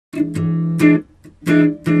Mr.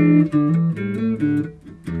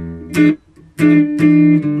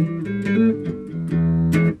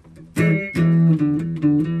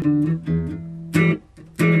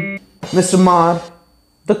 Maher,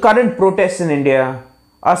 the current protests in India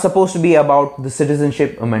are supposed to be about the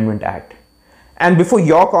Citizenship Amendment Act. And before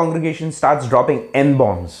your congregation starts dropping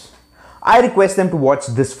N-bombs, I request them to watch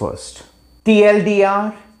this first.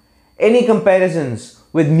 TLDR, any comparisons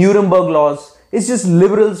with Nuremberg laws is just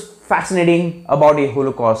liberals fascinating about a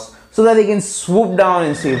Holocaust so that they can swoop down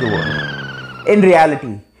and save the world. In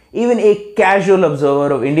reality, even a casual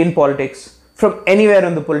observer of Indian politics from anywhere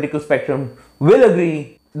on the political spectrum will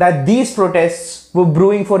agree that these protests were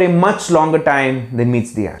brewing for a much longer time than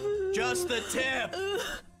meets the eye. Just the tip.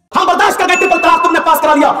 हम बर्दाश्त कर गए triple तलाक तुमने पास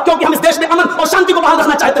करा लिया क्योंकि हम इस देश में अमन और शांति को बहाल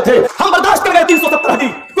रखना चाहते थे। हम बर्दाश्त कर गए 370 की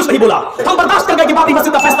कुछ नहीं बोला। हम बर्दाश्त कर गए कि बाबरी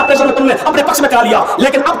मस्जिद का फैसला प्रेशर में तुमने अपने पक्ष में करा लिया,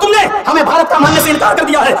 लेकिन अब तुमने हमें भारत का मानने से इनकार कर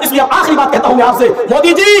दिया है। इसलिए अब आखिरी बात कहता हूं मैं आपसे,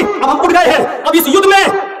 मोदी जी, अब हम उठ गए हैं। अब इस युद्ध में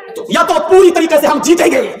या तो पूरी तरीके से हम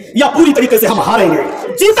जीतेंगे या पूरी तरीके से हम हारेंगे।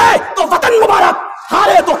 जीते तो वतन मुबारक,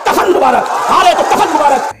 हारे तो कफन मुबारक, हारे तो कफन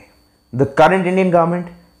मुबारक। The current Indian government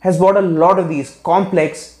has brought a lot of these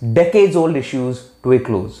complex, decades-old issues to a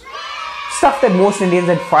close. Stuff that most Indians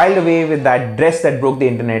had filed away with that dress that broke the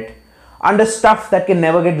internet under stuff that can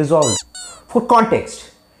never get resolved. For context,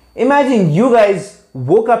 imagine you guys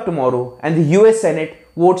woke up tomorrow and the US Senate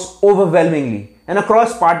votes overwhelmingly and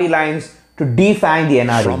across party lines to defang the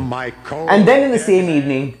NRA. And then in the same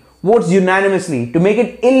evening, votes unanimously to make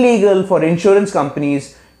it illegal for insurance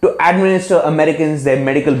companies to administer Americans their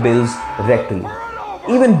medical bills rectally.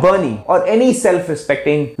 Even Bernie or any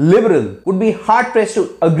self-respecting liberal would be hard-pressed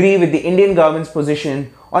to agree with the Indian government's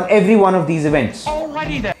position on every one of these events.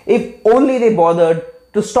 If only they bothered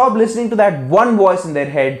to stop listening to that one voice in their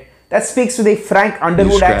head that speaks with a Frank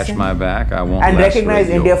Underwood accent and recognize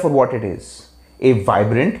India for what it is. A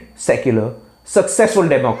vibrant, secular, successful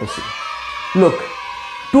democracy. Look,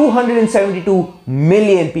 272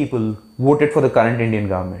 million people voted for the current Indian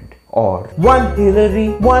government. Or 1 Hillary,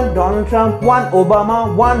 1 Donald Trump, 1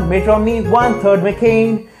 Obama, 1 Mitt Romney, 1/3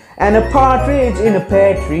 McCain, and a partridge in a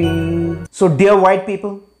pear tree. So dear white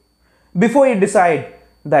people, before you decide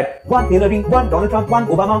that 1 Hillary, 1 Donald Trump, 1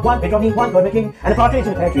 Obama, 1 Mitt Romney, 1/3 McCain, and a partridge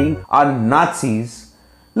in a pear tree are Nazis,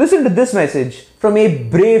 listen to this message from a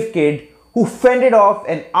brave kid who fended off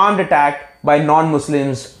an armed attack by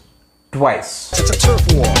non-Muslims twice. It's a turf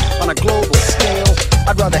war on a global scale.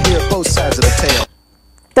 I'd rather hear both sides of the tale.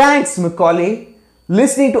 Thanks, Macaulay.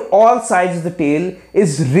 Listening to all sides of the tale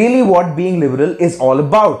is really what being liberal is all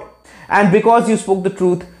about. And because you spoke the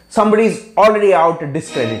truth, somebody's already out to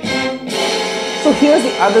discredit you. So here's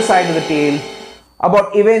the other side of the tale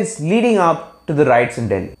about events leading up to the riots in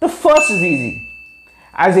Delhi. The first is easy.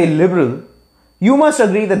 As a liberal, you must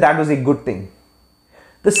agree that that was a good thing.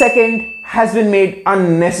 The second has been made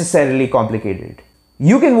unnecessarily complicated.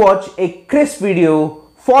 You can watch a crisp video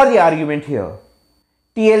for the argument here.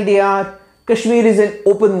 TLDR, Kashmir is an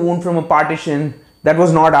open wound from a partition that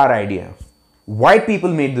was not our idea. White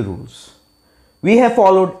people made the rules. We have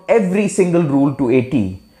followed every single rule to a T.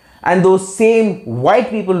 And those same white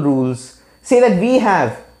people rules say that we have,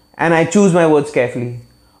 and I choose my words carefully,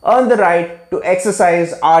 earned the right to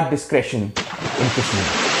exercise our discretion in Kashmir.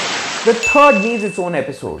 The third needs its own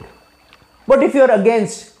episode. But if you're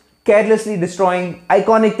against carelessly destroying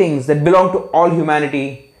iconic things that belong to all humanity,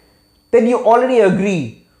 then you already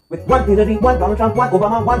agree with 1 Hillary, 1 Donald Trump, 1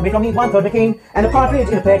 Obama, 1 Mitt Romney, 1/3 McCain, and a partridge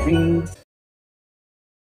in a pear tree.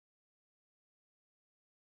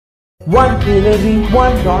 1 Hillary,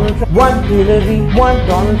 1 Donald Trump, 1 Hillary, 1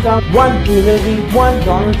 Donald Trump, 1 Hillary, 1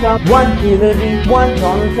 Donald Trump, 1 Hillary, 1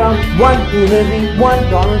 Donald Trump, 1 Hillary, 1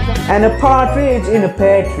 Donald Trump, and a partridge in a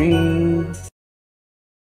pear tree.